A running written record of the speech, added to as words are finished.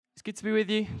It's good to be with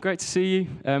you. Great to see you.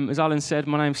 As Alan said,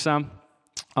 my name's Sam.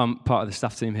 I'm part of the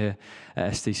staff team here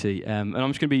at STC. And I'm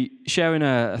just going to be sharing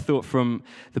a thought from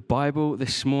the Bible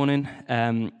this morning.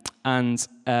 If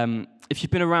you've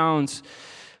been around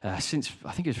since,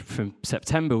 I think it's from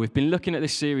September, we've been looking at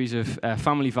this series of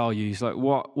family values, like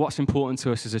what's important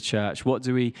to us as a church, what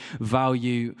do we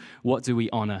value, what do we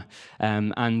honour.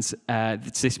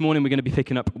 This morning we're going to be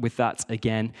picking up with that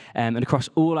again. And across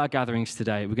all our gatherings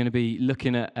today, we're going to be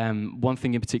looking at one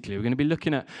thing in particular. We're going to be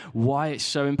looking at why it's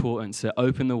so important to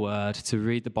open the Word, to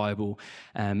read the Bible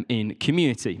in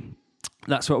community.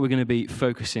 That's what we're going to be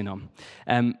focusing on.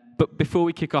 But before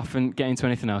we kick off and get into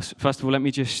anything else, first of all, let me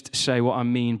just say what I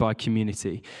mean by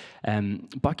community.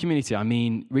 By community, I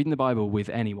mean reading the Bible with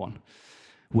anyone,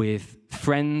 with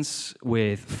friends,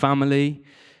 with family,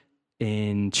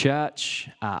 in church,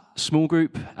 at small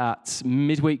group, at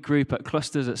midweek group, at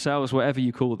clusters, at cells, whatever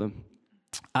you call them,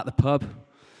 at the pub,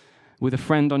 with a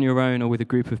friend on your own or with a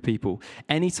group of people.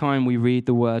 Anytime we read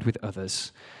the Word with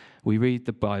others, we read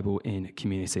the Bible in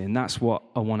community, and that's what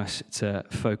I want us to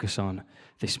focus on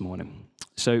this morning.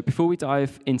 So before we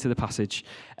dive into the passage,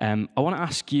 I want to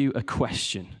ask you a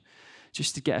question,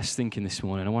 just to get us thinking this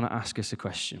morning. I want to ask us a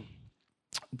question.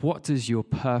 What does your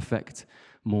perfect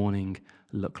morning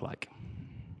look like?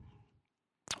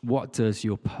 What does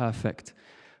your perfect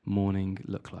morning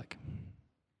look like?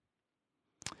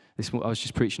 I was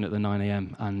just preaching at the 9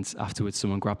 a.m. and afterwards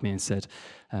someone grabbed me and said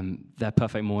their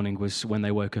perfect morning was when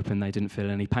they woke up and they didn't feel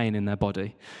any pain in their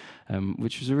body,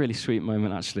 which was a really sweet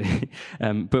moment actually.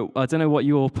 But I don't know what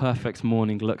your perfect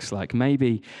morning looks like.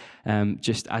 Maybe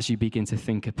just as you begin to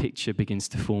think, a picture begins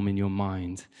to form in your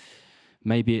mind.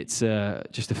 Maybe it's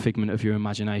just a figment of your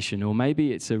imagination, or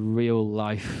maybe it's a real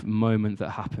life moment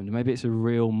that happened. Maybe it's a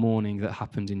real morning that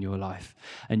happened in your life,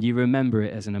 and you remember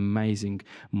it as an amazing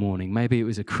morning. Maybe it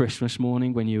was a Christmas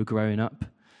morning when you were growing up.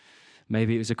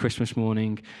 Maybe it was a Christmas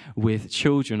morning with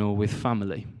children or with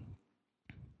family.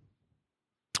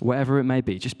 Whatever it may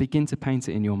be, just begin to paint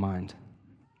it in your mind.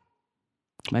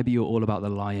 Maybe you're all about the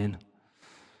lie-in,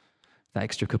 that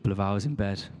extra couple of hours in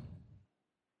bed.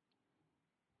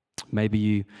 Maybe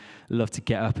you love to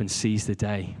get up and seize the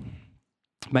day.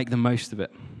 Make the most of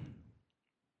it.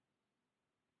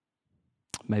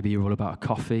 Maybe you're all about a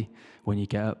coffee when you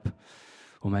get up,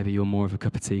 or maybe you're more of a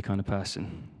cup of tea kind of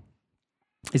person.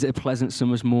 Is it a pleasant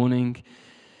summer's morning,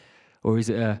 or is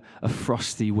it a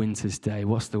frosty winter's day?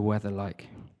 What's the weather like?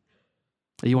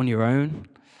 Are you on your own?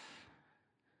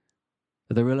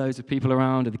 Are there loads of people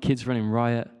around? Are the kids running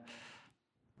riot?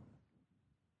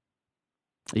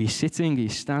 Are you sitting? Are you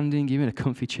standing? Are you in a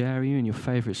comfy chair? Are you in your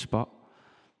favourite spot?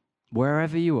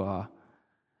 Wherever you are,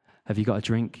 have you got a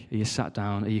drink? Are you sat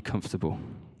down? Are you comfortable?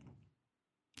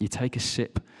 You take a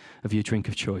sip of your drink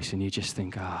of choice and you just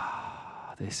think,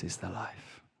 this is the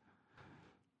life.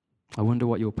 I wonder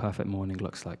what your perfect morning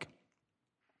looks like.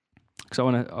 So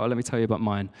let me tell you about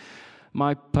mine.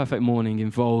 My perfect morning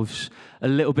involves a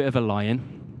little bit of a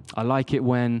lie-in. I like it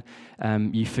when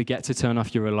you forget to turn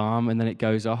off your alarm and then it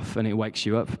goes off and it wakes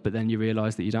you up, but then you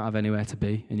realise that you don't have anywhere to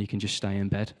be and you can just stay in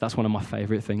bed. That's one of my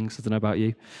favourite things. I don't know about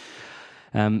you.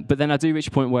 But then I do reach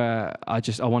a point where I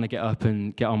want to get up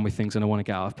and get on with things and I want to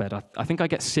get out of bed. I think I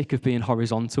get sick of being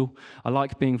horizontal. I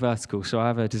like being vertical, so I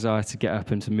have a desire to get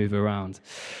up and to move around.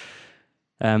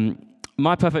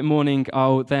 My perfect morning,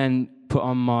 I'll then put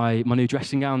on my new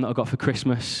dressing gown that I got for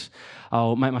Christmas.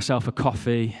 I'll make myself a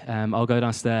coffee. I'll go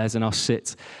downstairs and I'll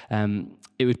sit.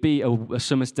 It would be a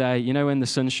summer's day, you know, when the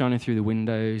sun's shining through the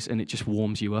windows and it just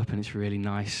warms you up and it's really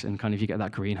nice and kind of you get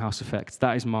that greenhouse effect.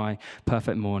 That is my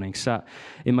perfect morning. Sat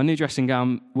in my new dressing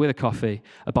gown with a coffee,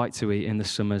 a bite to eat in the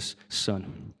summer's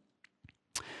sun.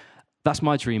 That's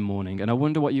my dream morning, and I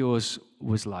wonder what yours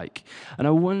was like. And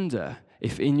I wonder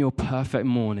if in your perfect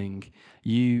morning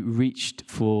you reached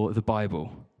for the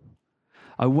Bible.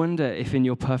 I wonder if in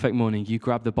your perfect morning you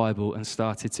grabbed the Bible and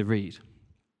started to read.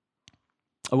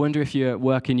 I wonder if you're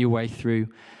working your way through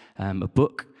a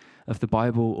book of the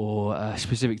Bible or a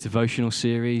specific devotional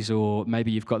series, or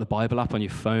maybe you've got the Bible app on your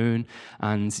phone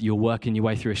and you're working your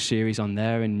way through a series on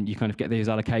there and you kind of get these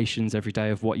allocations every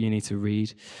day of what you need to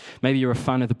read. Maybe you're a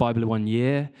fan of the Bible in 1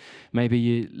 year. Maybe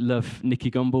you love Nicky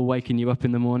Gumbel waking you up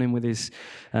in the morning with his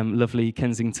lovely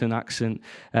Kensington accent.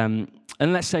 And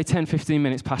let's say 10, 15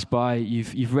 minutes pass by,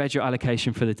 you've read your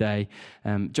allocation for the day,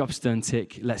 job's done,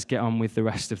 tick, let's get on with the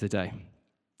rest of the day.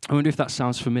 I wonder if that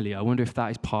sounds familiar. I wonder if that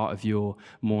is part of your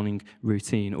morning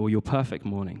routine or your perfect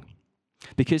morning.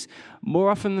 Because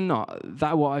more often than not,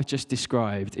 that what I've just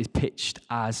described is pitched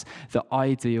as the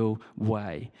ideal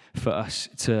way for us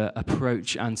to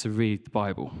approach and to read the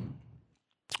Bible.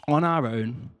 On our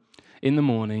own, in the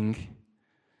morning,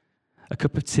 a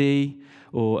cup of tea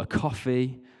or a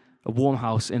coffee, a warm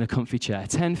house in a comfy chair,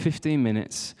 10, 15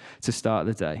 minutes to start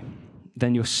the day.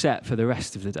 Then you're set for the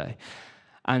rest of the day.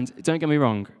 And don't get me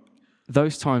wrong,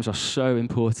 those times are so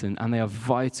important and they are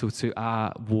vital to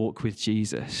our walk with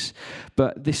Jesus.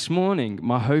 But this morning,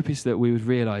 my hope is that we would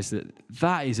realize that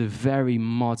that is a very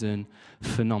modern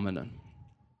phenomenon.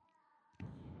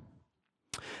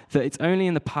 That it's only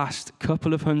in the past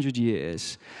couple of 100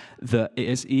 years that it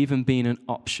has even been an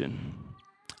option.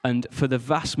 And for the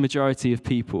vast majority of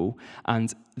people,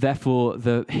 and therefore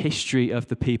the history of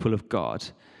the people of God,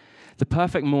 the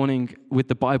perfect morning with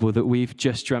the Bible that we've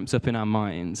just dreamt up in our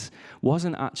minds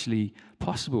wasn't actually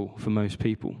possible for most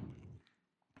people.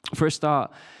 For a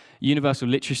start, universal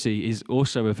literacy is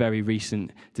also a very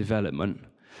recent development.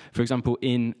 For example,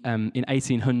 in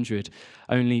 1800,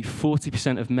 only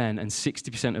 40% of men and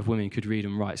 60% of women could read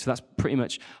and write. So that's pretty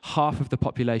much half of the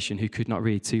population who could not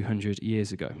read 200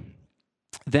 years ago.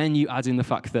 Then you add in the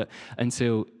fact that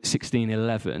until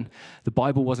 1611, the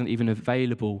Bible wasn't even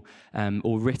available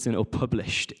or written or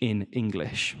published in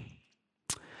English.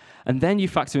 And then you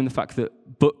factor in the fact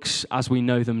that books, as we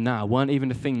know them now, weren't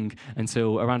even a thing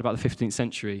until around about the 15th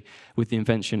century with the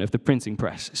invention of the printing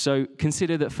press. So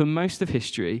consider that for most of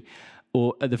history,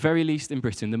 or at the very least in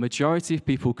Britain, the majority of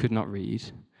people could not read.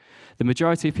 The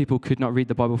majority of people could not read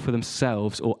the Bible for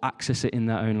themselves or access it in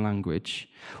their own language,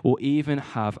 or even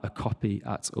have a copy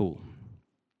at all.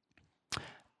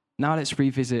 Now let's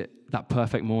revisit that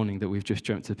perfect morning that we've just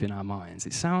dreamt up in our minds.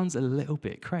 It sounds a little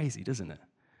bit crazy, doesn't it?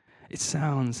 It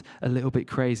sounds a little bit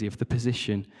crazy of the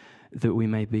position that we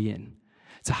may be in.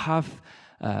 To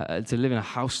live in a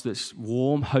house that's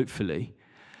warm, hopefully,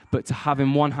 but to have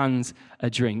in one hand a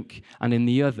drink and in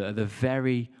the other the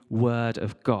very word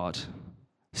of God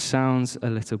sounds a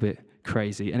little bit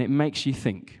crazy. And it makes you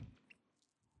think.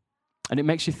 And it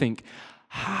makes you think,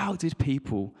 how did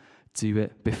people do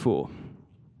it before?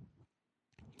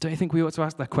 Don't you think we ought to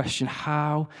ask that question?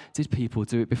 How did people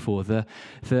do it before? The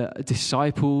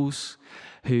disciples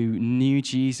who knew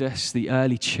Jesus, the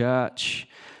early church,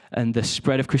 and the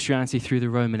spread of Christianity through the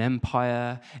Roman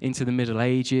Empire into the Middle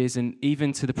Ages, and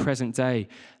even to the present day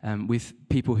with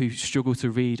people who struggle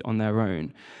to read on their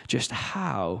own. Just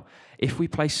how, if we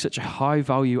place such a high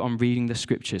value on reading the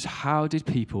scriptures, how did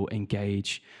people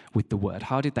engage with the word?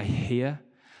 How did they hear?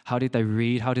 How did they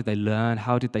read? How did they learn?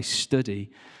 How did they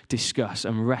study, discuss,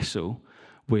 and wrestle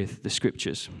with the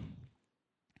scriptures?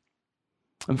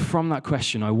 And from that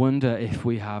question, I wonder if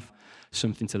we have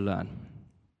something to learn.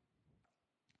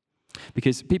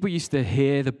 Because people used to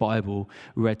hear the Bible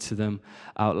read to them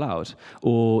out loud,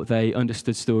 or they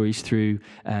understood stories through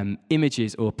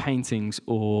images or paintings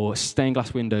or stained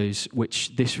glass windows,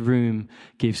 which this room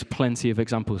gives plenty of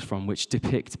examples from, which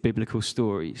depict biblical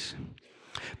stories.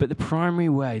 But the primary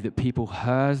way that people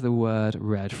heard the word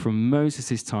read from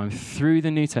Moses' time through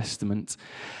the New Testament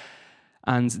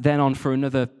and then on for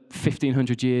another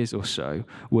 1,500 years or so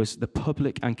was the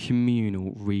public and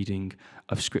communal reading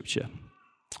of Scripture.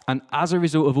 And as a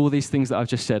result of all these things that I've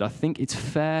just said, I think it's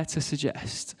fair to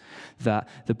suggest that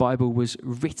the Bible was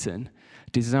written,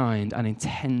 designed, and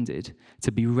intended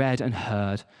to be read and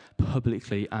heard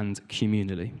publicly and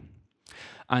communally.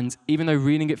 And even though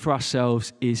reading it for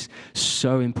ourselves is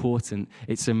so important,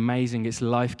 it's amazing, it's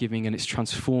life-giving, and it's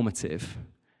transformative,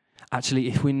 actually,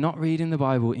 if we're not reading the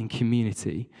Bible in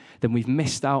community, then we've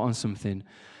missed out on something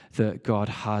that God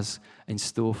has in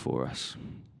store for us.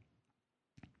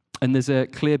 And there's a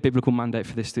clear biblical mandate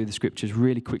for this through the scriptures.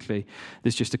 Really quickly,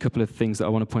 there's just a couple of things that I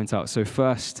want to point out. So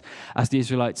first, as the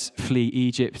Israelites flee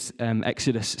Egypt,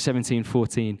 Exodus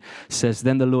 17:14 says,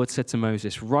 "Then the Lord said to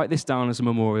Moses, write this down as a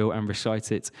memorial and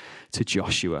recite it to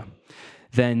Joshua."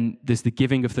 Then there's the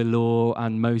giving of the law,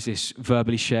 and Moses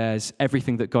verbally shares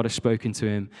everything that God has spoken to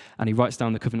him, and he writes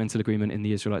down the covenantal agreement in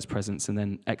the Israelites' presence. And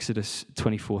then Exodus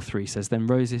 24:3 says, "Then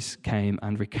Moses came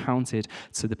and recounted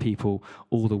to the people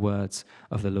all the words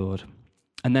of the Lord."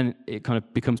 And then it kind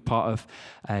of becomes part of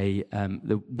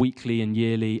the weekly and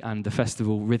yearly and the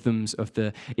festival rhythms of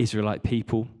the Israelite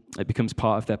people. It becomes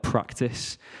part of their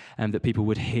practice, that people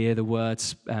would hear the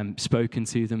words spoken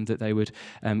to them, that they would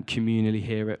communally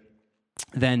hear it.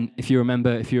 Then, if you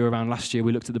remember, if you were around last year,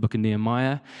 we looked at the book of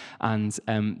Nehemiah, and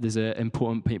there's an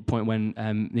important point when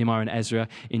Nehemiah and Ezra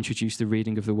introduced the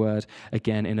reading of the word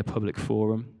again in a public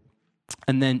forum.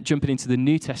 And then jumping into the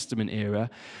New Testament era,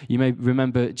 you may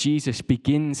remember Jesus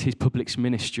begins his public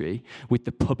ministry with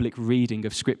the public reading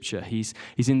of Scripture. He's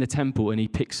in the temple and he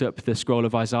picks up the scroll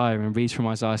of Isaiah and reads from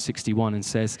Isaiah 61 and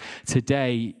says,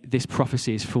 "Today this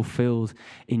prophecy is fulfilled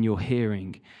in your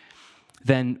hearing."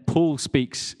 Then Paul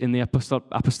speaks in the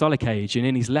apostolic age, and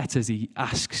in his letters he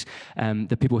asks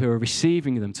the people who are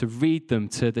receiving them to read them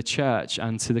to the church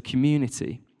and to the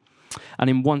community. And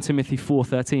in 1 Timothy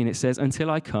 4:13 it says, "Until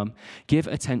I come, give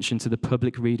attention to the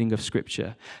public reading of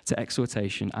Scripture, to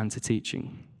exhortation and to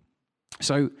teaching."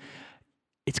 So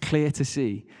it's clear to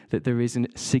see that there is a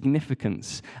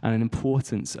significance and an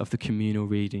importance of the communal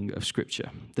reading of Scripture.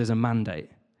 There's a mandate.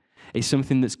 It's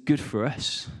something that's good for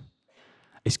us.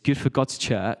 It's good for God's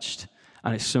church,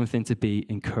 and it's something to be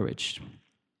encouraged.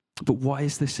 But why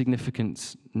is this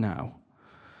significant now?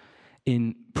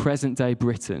 In present-day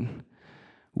Britain,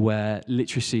 where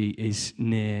literacy is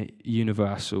near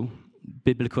universal,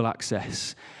 biblical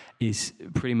access is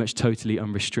pretty much totally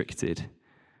unrestricted,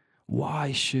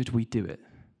 why should we do it?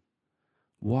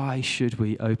 Why should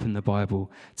we open the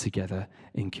Bible together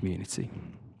in community?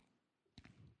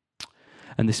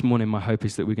 And this morning, my hope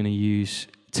is that we're going to use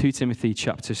 2 Timothy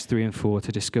chapters 3 and 4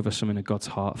 to discover something of God's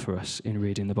heart for us in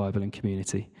reading the Bible in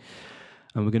community.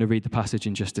 And we're going to read the passage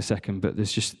in just a second, but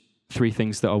there's just 3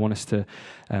 things that I want us to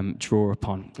draw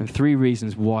upon, and 3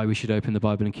 reasons why we should open the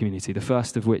Bible in community. The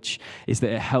first of which is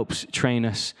that it helps train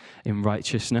us in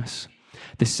righteousness.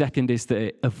 The second is that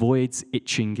it avoids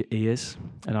itching ears,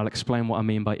 and I'll explain what I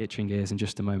mean by itching ears in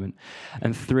just a moment.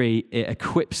 And 3, it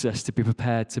equips us to be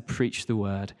prepared to preach the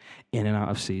word in and out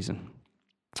of season.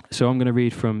 So I'm going to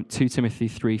read from 2 Timothy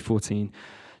 3:14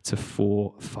 to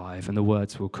 4:5, and the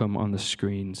words will come on the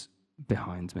screens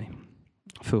behind me.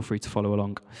 Feel free to follow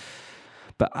along.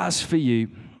 "But as for you,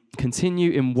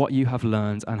 continue in what you have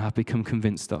learned and have become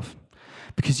convinced of,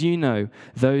 because you know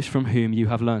those from whom you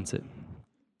have learnt it,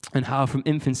 and how from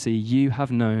infancy you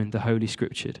have known the Holy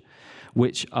Scripture,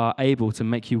 which are able to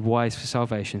make you wise for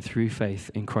salvation through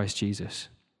faith in Christ Jesus.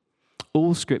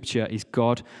 All Scripture is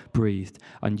God-breathed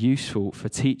and useful for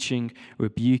teaching,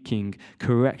 rebuking,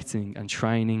 correcting, and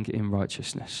training in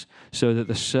righteousness, so that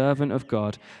the servant of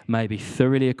God may be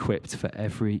thoroughly equipped for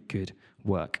every good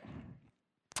work.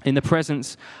 In the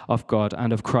presence of God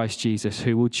and of Christ Jesus,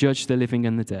 who will judge the living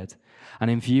and the dead, and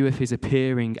in view of his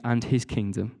appearing and his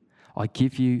kingdom, I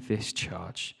give you this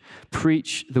charge.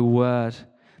 Preach the word,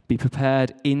 be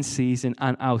prepared in season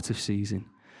and out of season.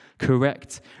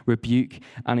 Correct, rebuke,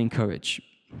 and encourage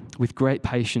with great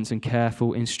patience and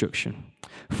careful instruction.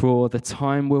 For the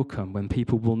time will come when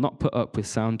people will not put up with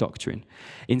sound doctrine.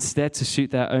 Instead, to suit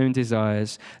their own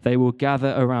desires, they will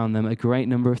gather around them a great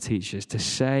number of teachers to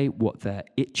say what their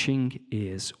itching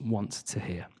ears want to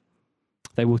hear.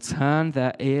 They will turn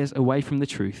their ears away from the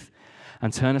truth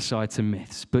and turn aside to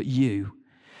myths. But you,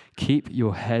 keep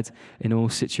your head in all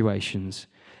situations,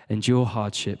 endure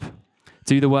hardship,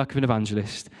 do the work of an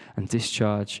evangelist, and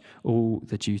discharge all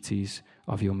the duties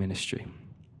of your ministry."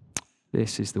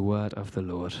 This is the word of the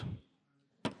Lord.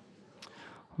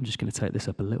 I'm just going to take this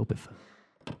up a little bit further.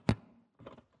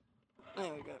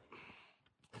 There we go.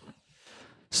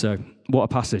 So, what a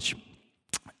passage.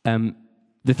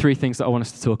 The 3 things that I want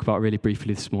us to talk about really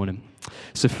briefly this morning.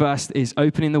 So first is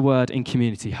opening the word in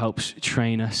community helps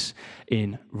train us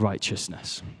in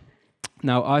righteousness.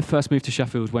 Now, I first moved to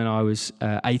Sheffield when I was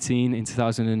 18 in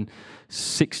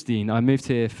 2016. I moved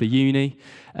here for uni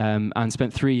and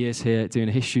spent 3 years here doing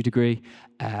a history degree.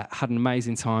 Had an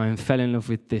amazing time, fell in love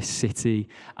with this city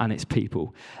and its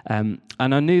people. And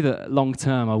I knew that long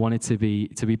term I wanted to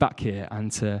be back here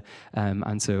and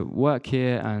to work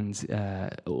here and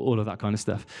all of that kind of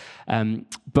stuff.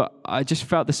 But I just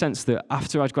felt the sense that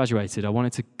after I'd graduated, I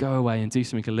wanted to go away and do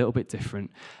something a little bit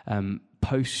different.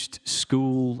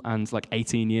 Post-school and like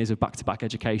 18 years of back-to-back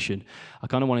education, I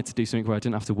kind of wanted to do something where I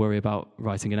didn't have to worry about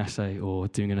writing an essay or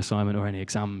doing an assignment or any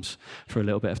exams for a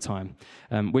little bit of time,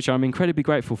 which I'm incredibly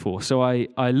grateful for. So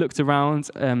I looked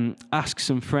around, asked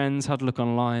some friends, had a look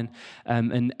online,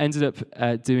 and ended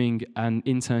up doing an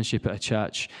internship at a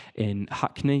church in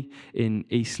Hackney in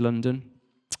East London.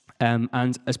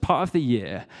 And as part of the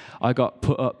year, I got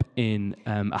put up in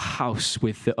a house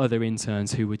with the other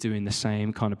interns who were doing the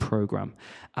same kind of program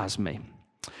as me.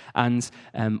 And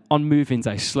on moving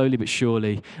day, slowly but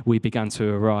surely, we began to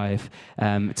arrive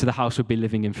to the house we'd be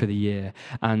living in for the year.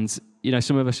 And, you know,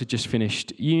 some of us had just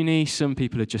finished uni. Some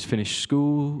people had just finished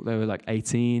school. They were like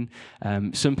 18.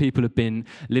 Some people had been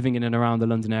living in and around the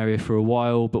London area for a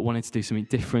while, but wanted to do something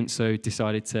different, so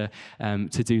decided to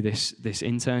do this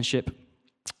internship.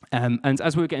 And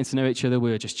as we were getting to know each other,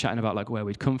 we were just chatting about like where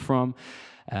we'd come from.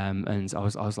 And I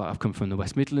was like, I've come from the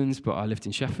West Midlands, but I lived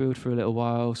in Sheffield for a little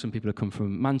while. Some people have come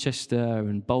from Manchester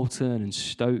and Bolton and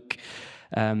Stoke.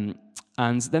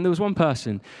 And then there was one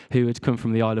person who had come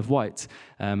from the Isle of Wight,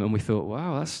 and we thought,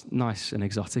 wow, that's nice and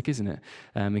exotic, isn't it,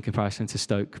 in comparison to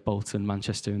Stoke, Bolton,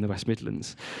 Manchester, and the West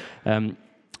Midlands.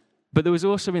 But there was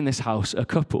also in this house a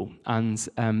couple, and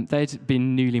they'd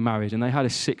been newly married, and they had a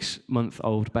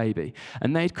 6-month-old baby.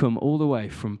 And they'd come all the way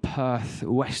from Perth,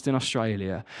 Western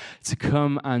Australia, to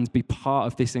come and be part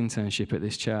of this internship at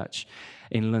this church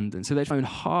in London. So they'd flown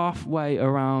halfway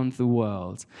around the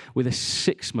world with a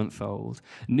 6-month-old,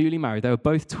 newly married. They were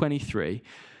both 23,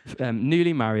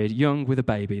 newly married, young with a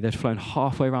baby. They'd flown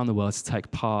halfway around the world to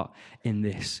take part in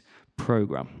this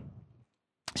program.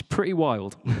 It's pretty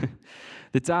wild.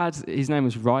 The dad, his name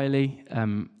was Riley.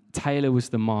 Taylor was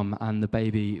the mom, and the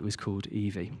baby was called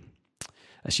Evie.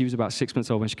 She was about 6 months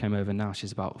old when she came over. Now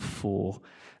she's about 4.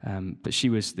 But she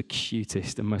was the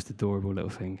cutest and most adorable little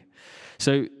thing.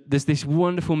 So there's this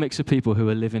wonderful mix of people who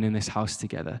are living in this house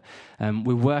together.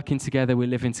 We're working together, we're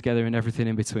living together, and everything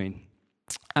in between.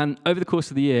 And over the course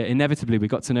of the year, inevitably, we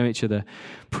got to know each other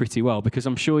pretty well, because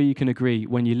I'm sure you can agree,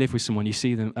 when you live with someone, you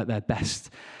see them at their best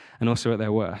and also at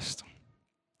their worst.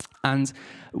 And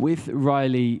with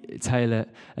Riley, Taylor,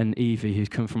 and Evie,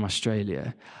 who'd come from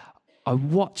Australia, I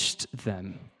watched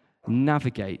them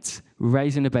navigate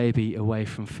raising a baby away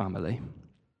from family,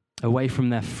 away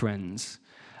from their friends,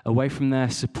 away from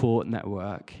their support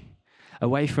network,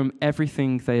 away from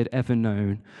everything they had ever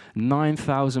known,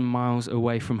 9,000 miles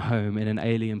away from home in an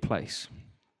alien place.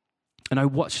 And I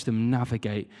watched them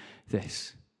navigate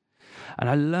this. And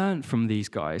I learned from these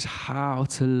guys how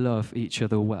to love each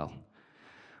other well,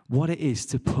 what it is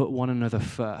to put one another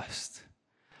first.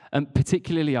 And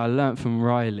particularly, I learned from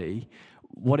Riley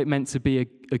what it meant to be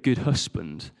a good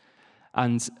husband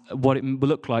and what it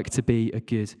looked like to be a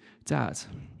good dad.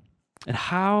 And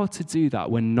how to do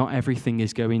that when not everything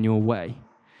is going your way,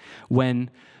 when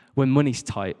money's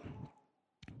tight,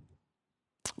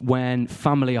 when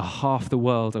family are half the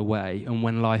world away, and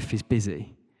when life is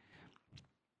busy.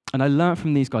 And I learned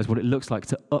from these guys what it looks like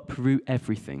to uproot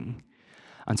everything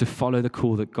and to follow the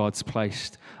call that God's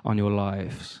placed on your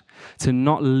lives. To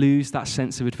not lose that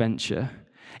sense of adventure,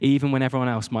 even when everyone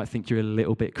else might think you're a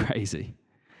little bit crazy.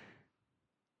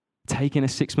 Taking a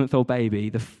 6-month-old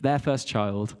baby, their first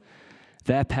child,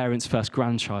 their parents' first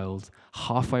grandchild,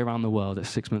 halfway around the world at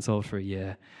 6 months old for a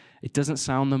year, it doesn't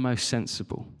sound the most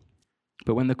sensible.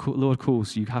 But when the Lord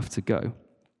calls, you have to go.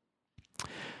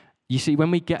 You see,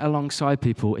 when we get alongside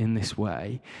people in this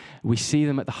way, we see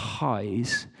them at the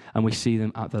highs and we see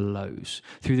them at the lows,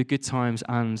 through the good times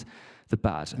and the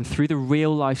bad, and through the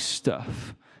real life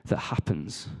stuff that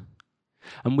happens.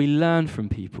 And we learn from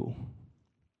people,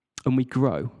 and we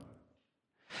grow,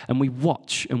 and we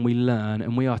watch and we learn,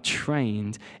 and we are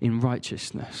trained in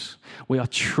righteousness. We are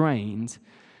trained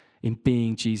in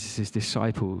being Jesus'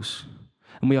 disciples.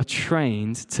 And we are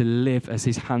trained to live as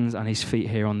his hands and his feet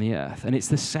here on the earth. And it's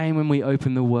the same when we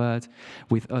open the word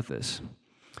with others.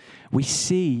 We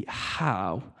see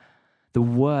how the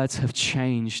words have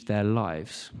changed their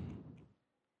lives.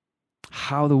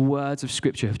 How the words of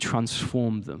Scripture have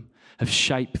transformed them, have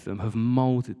shaped them, have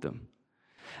molded them.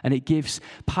 And it gives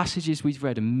passages we've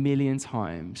read 1,000,000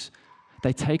 times,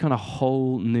 they take on a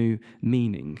whole new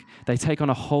meaning. They take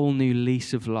on a whole new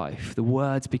lease of life. The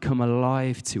words become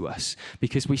alive to us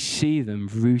because we see them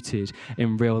rooted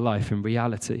in real life and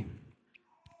reality.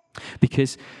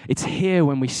 Because it's here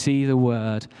when we see the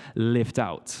word lived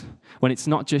out, when it's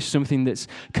not just something that's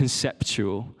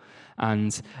conceptual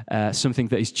and something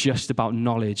that is just about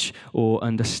knowledge or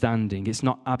understanding. It's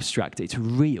not abstract, it's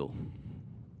real.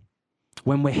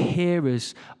 When we're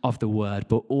hearers of the word,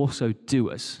 but also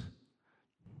doers.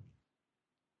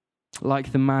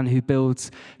 Like the man who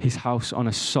builds his house on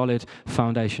a solid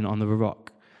foundation on the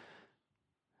rock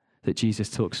that Jesus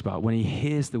talks about, when he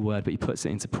hears the word, but he puts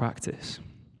it into practice.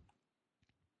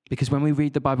 Because when we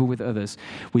read the Bible with others,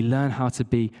 we learn how to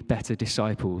be better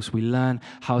disciples. We learn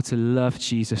how to love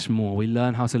Jesus more. We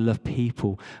learn how to love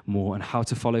people more and how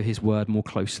to follow his word more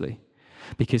closely.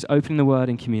 Because opening the word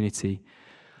in community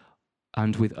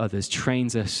and with others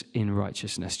trains us in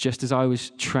righteousness, just as I was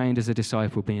trained as a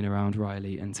disciple being around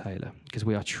Riley and Taylor, because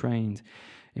we are trained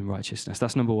in righteousness.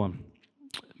 That's number one.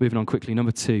 Moving on quickly.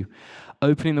 Number two,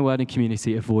 opening the word in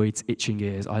community avoids itching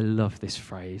ears. I love this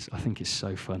phrase. I think it's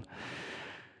so fun.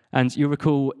 And you'll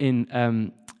recall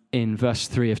in verse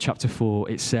 3 of chapter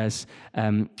 4, it says,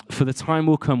 for the time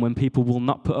will come when people will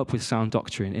not put up with sound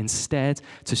doctrine. Instead,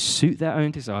 to suit their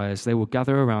own desires, they will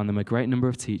gather around them a great number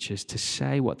of teachers to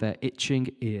say what their itching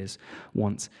ears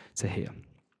want to hear.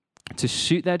 To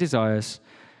suit their desires,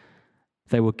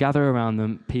 they will gather around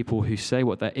them people who say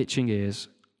what their itching ears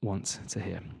want to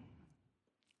hear.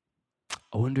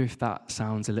 I wonder if that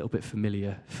sounds a little bit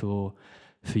familiar for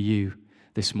you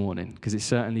this morning, because it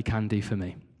certainly can do for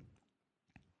me.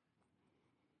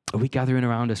 Are we gathering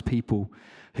around as people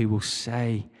who will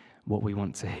say what we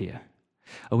want to hear?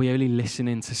 Are we only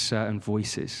listening to certain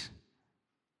voices?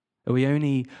 Are we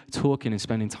only talking and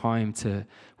spending time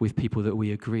with people that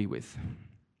we agree with?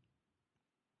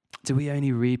 Do we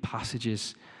only read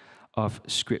passages of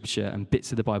Scripture and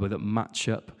bits of the Bible that match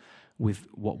up with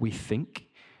what we think?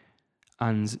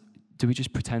 And do we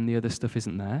just pretend the other stuff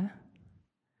isn't there?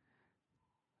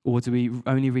 Or do we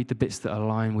only read the bits that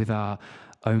align with our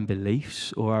own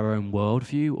beliefs or our own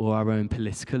worldview or our own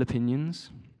political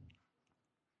opinions?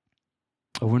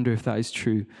 I wonder if that is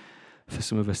true for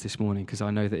some of us this morning, because I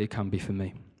know that it can be for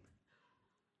me.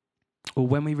 Or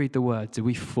when we read the word, do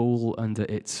we fall under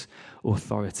its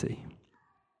authority?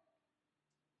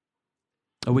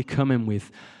 Are we coming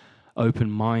with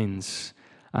open minds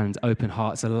and open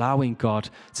hearts, allowing God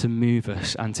to move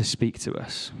us and to speak to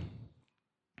us?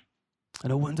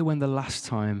 And I wonder when the last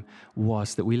time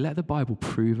was that we let the Bible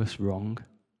prove us wrong.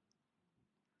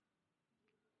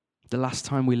 The last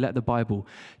time we let the Bible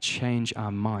change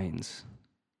our minds,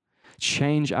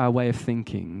 change our way of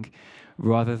thinking,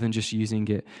 rather than just using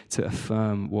it to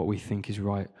affirm what we think is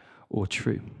right or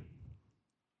true.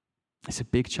 It's a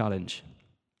big challenge.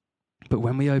 But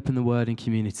when we open the word in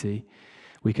community,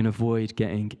 we can avoid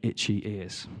getting itchy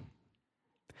ears.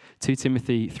 2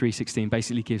 Timothy 3:16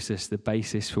 basically gives us the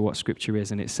basis for what Scripture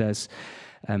is, and it says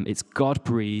it's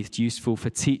God-breathed, useful for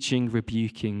teaching,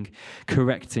 rebuking,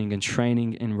 correcting, and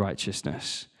training in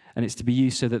righteousness. And it's to be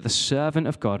used so that the servant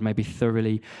of God may be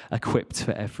thoroughly equipped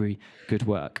for every good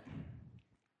work.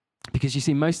 Because you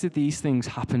see, most of these things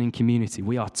happen in community.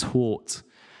 We are taught,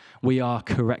 we are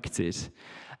corrected,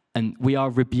 and we are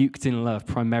rebuked in love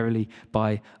primarily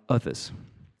by others.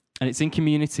 And it's in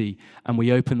community, and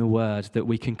we open the word, that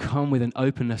we can come with an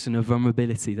openness and a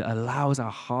vulnerability that allows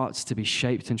our hearts to be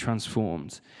shaped and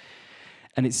transformed.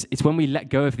 And it's when we let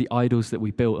go of the idols that we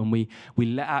built, and we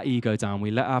let our ego down, we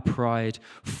let our pride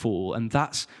fall, and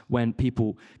that's when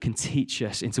people can teach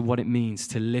us into what it means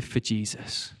to live for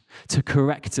Jesus, to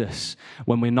correct us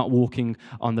when we're not walking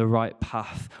on the right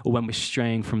path or when we're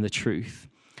straying from the truth,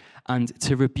 and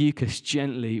to rebuke us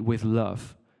gently with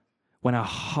love when our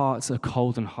hearts are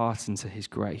cold and hardened to his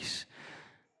grace.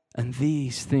 And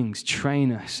these things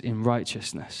train us in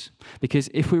righteousness. Because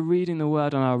if we're reading the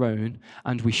word on our own,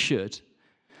 and we should,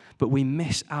 but we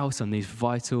miss out on these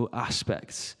vital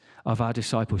aspects of our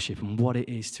discipleship and what it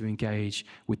is to engage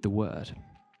with the word.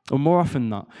 Or more often than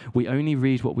not, we only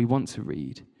read what we want to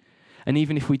read. And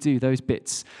even if we do those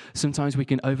bits, sometimes we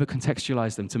can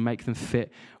over-contextualize them to make them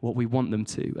fit what we want them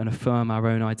to and affirm our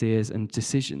own ideas and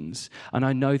decisions. And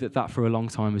I know that for a long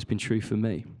time has been true for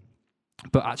me.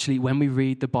 But actually, when we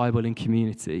read the Bible in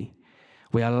community,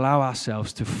 we allow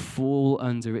ourselves to fall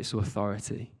under its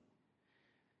authority.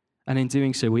 And in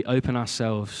doing so, we open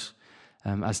ourselves,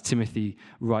 as Timothy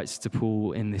writes to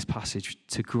Paul in this passage,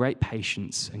 to great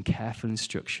patience and careful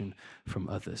instruction from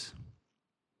others.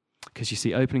 Because you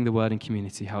see, opening the word in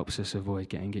community helps us avoid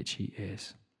getting itchy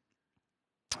ears.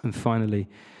 And finally,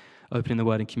 opening the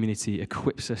word in community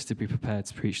equips us to be prepared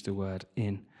to preach the word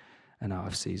in and out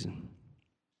of season.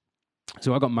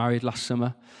 So I got married last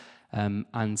summer,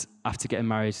 and after getting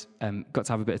married, got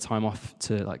to have a bit of time off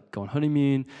to go on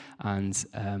honeymoon and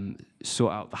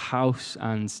sort out the house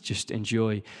and just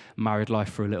enjoy married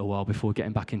life for a little while before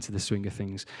getting back into the swing of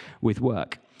things with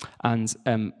work. And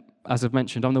as I've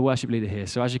mentioned, I'm the worship leader here,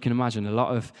 so as you can imagine,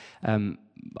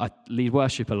 I lead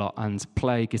worship a lot and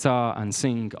play guitar and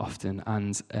sing often.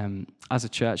 And as a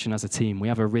church and as a team, we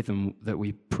have a rhythm that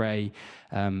we pray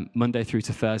Monday through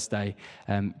to Thursday,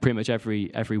 pretty much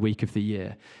every week of the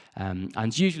year.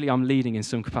 And usually I'm leading in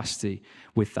some capacity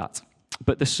with that.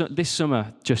 But this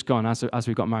summer just gone, as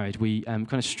we got married, we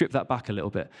kind of stripped that back a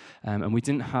little bit, and we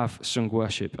didn't have sung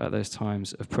worship at those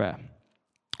times of prayer.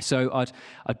 So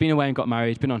I'd been away and got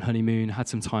married, been on honeymoon, had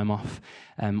some time off.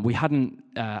 We hadn't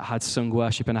had sung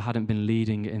worship, and I hadn't been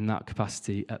leading in that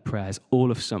capacity at prayers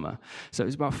all of summer. So it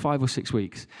was about 5 or 6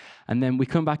 weeks. And then we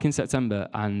come back in September,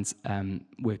 and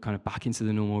we're kind of back into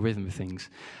the normal rhythm of things.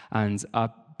 And I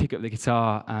pick up the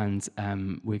guitar, and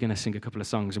we're going to sing a couple of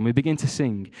songs. And we begin to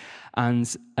sing. And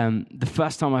the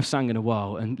first time I've sang in a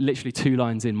while, and literally 2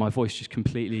 lines in, my voice just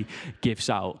completely gives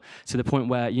out to the point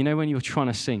where, you know, when you're trying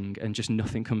to sing and just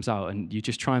nothing comes out, and you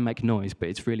just try and make noise, but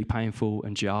it's really painful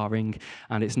and jarring,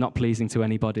 and it's not pleasing to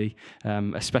anybody,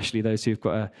 especially those who've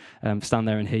got to stand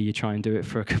there and hear you try and do it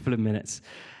for a couple of minutes.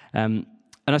 And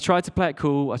I tried to play it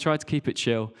cool. I tried to keep it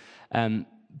chill.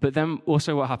 But then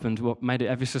also what happened, what made it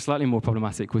ever so slightly more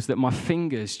problematic, was that my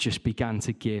fingers just began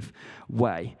to give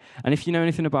way. And if you know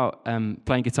anything about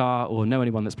playing guitar or know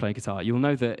anyone that's playing guitar, you'll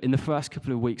know that in the first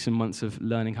couple of weeks and months of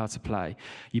learning how to play,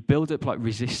 you build up like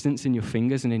resistance in your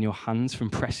fingers and in your hands from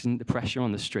pressing the pressure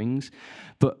on the strings.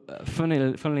 But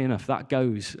funnily enough, that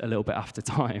goes a little bit after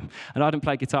time. And I hadn't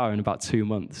played guitar in about 2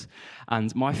 months.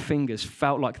 And my fingers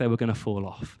felt like they were going to fall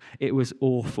off. It was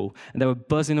awful. And they were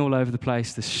buzzing all over the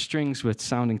place. The strings were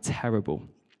sounding terrible.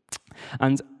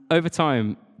 And over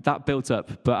time, that built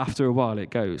up, but after a while, it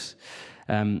goes.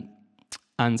 And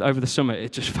over the summer,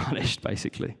 it just vanished,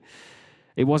 basically.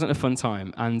 It wasn't a fun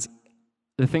time. And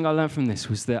the thing I learned from this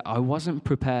was that I wasn't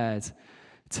prepared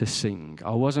to sing.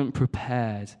 I wasn't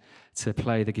prepared to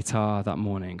play the guitar that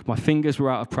morning. My fingers were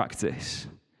out of practice.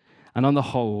 And on the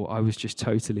whole, I was just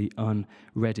totally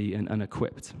unready and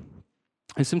unequipped.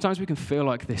 And sometimes we can feel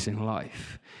like this in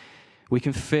life. We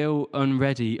can feel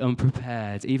unready,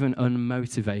 unprepared, even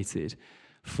unmotivated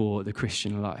for the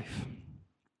Christian life.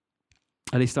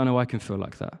 At least I know I can feel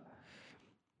like that.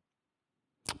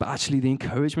 But actually, the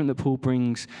encouragement that Paul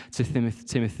brings to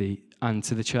Timothy and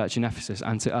to the church in Ephesus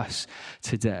and to us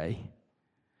today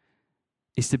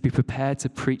is to be prepared to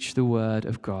preach the word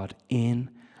of God in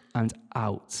and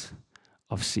out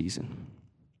of season.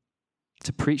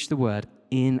 To preach the word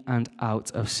in and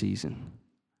out of season.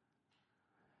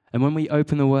 And when we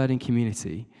open the word in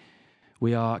community,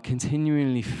 we are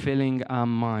continually filling our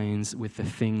minds with the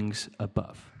things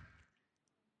above.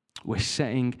 We're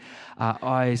setting our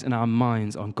eyes and our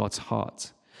minds on God's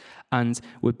heart. And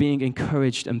we're being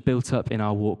encouraged and built up in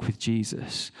our walk with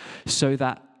Jesus so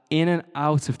that in and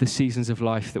out of the seasons of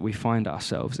life that we find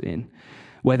ourselves in,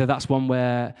 whether that's one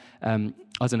where,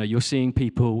 you're seeing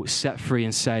people set free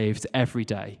and saved every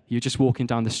day. You're just walking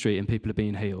down the street and people are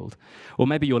being healed. Or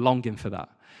maybe you're longing for that.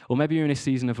 Or maybe you're in a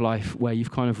season of life where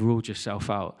you've kind of ruled yourself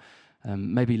out.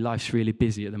 Maybe life's really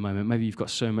busy at the moment. Maybe you've got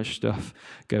so much stuff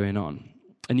going on.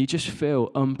 And you just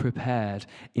feel unprepared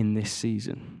in this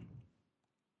season.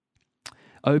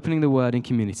 Opening the word in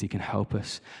community can help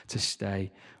us to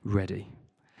stay ready.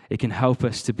 It can help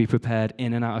us to be prepared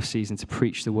in and out of season to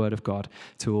preach the word of God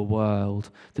to a world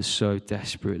that so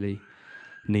desperately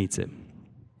needs it.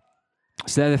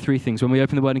 So they're the three things. When we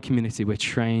open the word in community, we're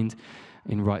trained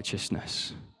in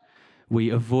righteousness. We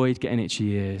avoid getting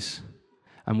itchy ears,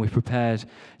 and we're prepared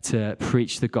to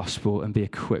preach the gospel and be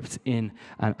equipped in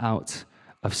and out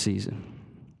of season.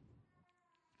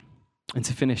 And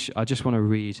to finish, I just want to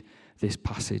read this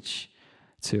passage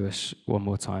to us one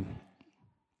more time.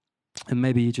 And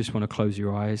maybe you just want to close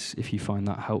your eyes if you find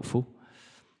that helpful.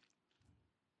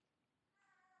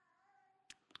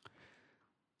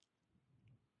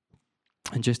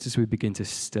 And just as we begin to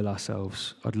still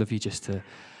ourselves, I'd love you just to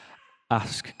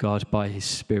ask God by his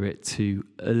Spirit to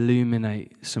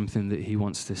illuminate something that he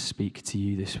wants to speak to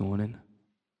you this morning.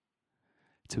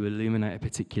 To illuminate a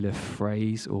particular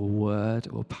phrase or word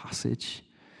or passage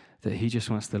that he just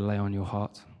wants to lay on your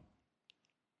heart.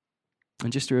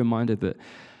 And just a reminder that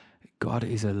God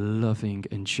is a loving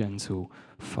and gentle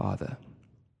Father.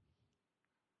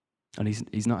 And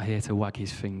he's not here to wag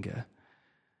his finger,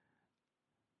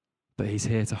 but he's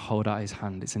here to hold out his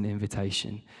hand. It's an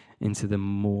invitation into the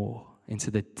more, into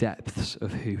the depths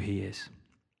of who he is.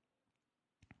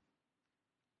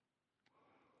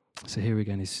 So here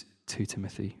again is 2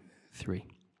 Timothy 3.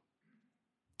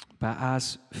 But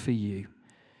as for you,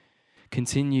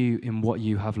 continue in what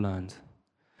you have learned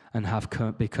and have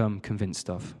become convinced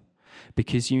of,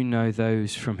 because you know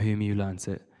those from whom you learnt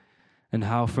it, and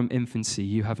how from infancy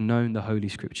you have known the Holy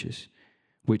Scriptures,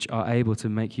 which are able to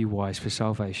make you wise for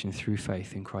salvation through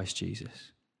faith in Christ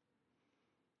Jesus.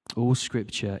 All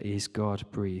Scripture is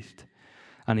God-breathed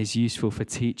and is useful for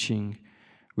teaching,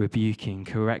 rebuking,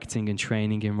 correcting, and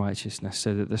training in righteousness,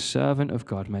 so that the servant of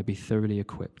God may be thoroughly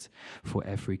equipped for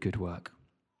every good work.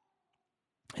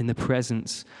 In the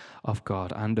presence of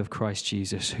God and of Christ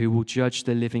Jesus, who will judge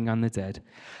the living and the dead,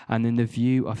 and in the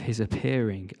view of his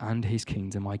appearing and his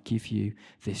kingdom, I give you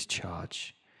this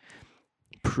charge.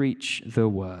 Preach the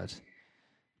word.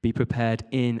 Be prepared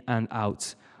in and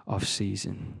out of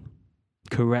season.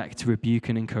 Correct, rebuke,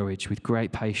 and encourage with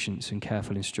great patience and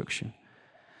careful instruction.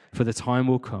 For the time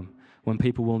will come when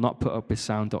people will not put up with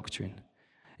sound doctrine.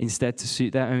 Instead, to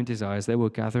suit their own desires, they will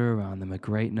gather around them a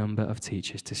great number of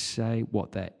teachers to say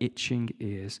what their itching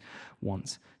ears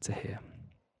want to hear.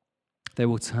 They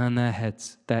will turn their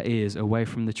ears away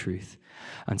from the truth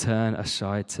and turn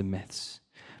aside to myths.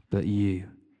 But you,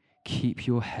 keep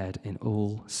your head in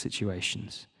all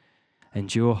situations.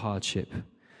 Endure hardship.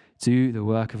 Do the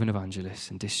work of an evangelist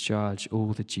and discharge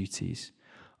all the duties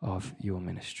of your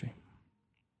ministry.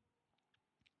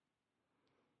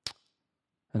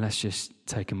 And let's just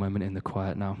take a moment in the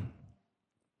quiet now.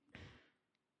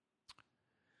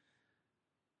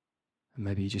 And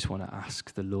maybe you just want to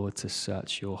ask the Lord to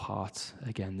search your heart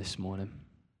again this morning.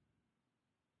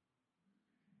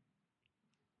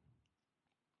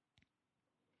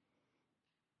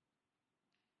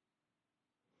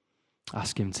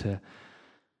 Ask him to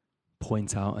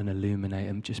point out and illuminate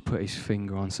and just put his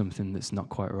finger on something that's not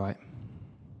quite right.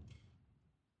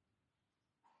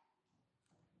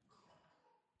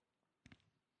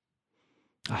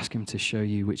 Ask him to show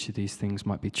you which of these things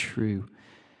might be true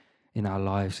in our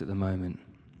lives at the moment.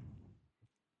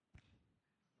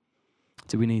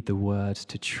 Do we need the word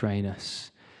to train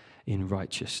us in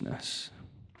righteousness?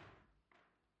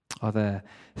 Are there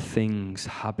things,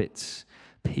 habits,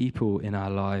 people in our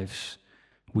lives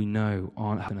we know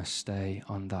aren't going to stay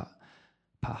on that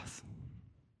path?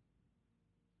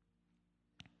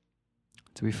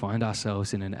 Do we find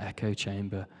ourselves in an echo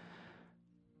chamber?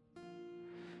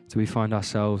 Do we find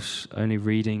ourselves only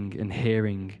reading and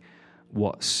hearing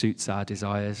what suits our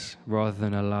desires rather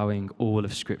than allowing all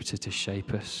of Scripture to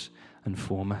shape us and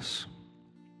form us?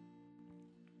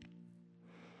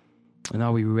 And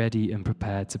are we ready and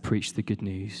prepared to preach the good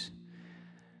news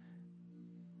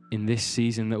in this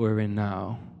season that we're in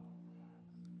now,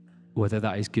 whether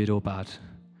that is good or bad,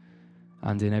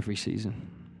 and in every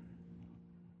season?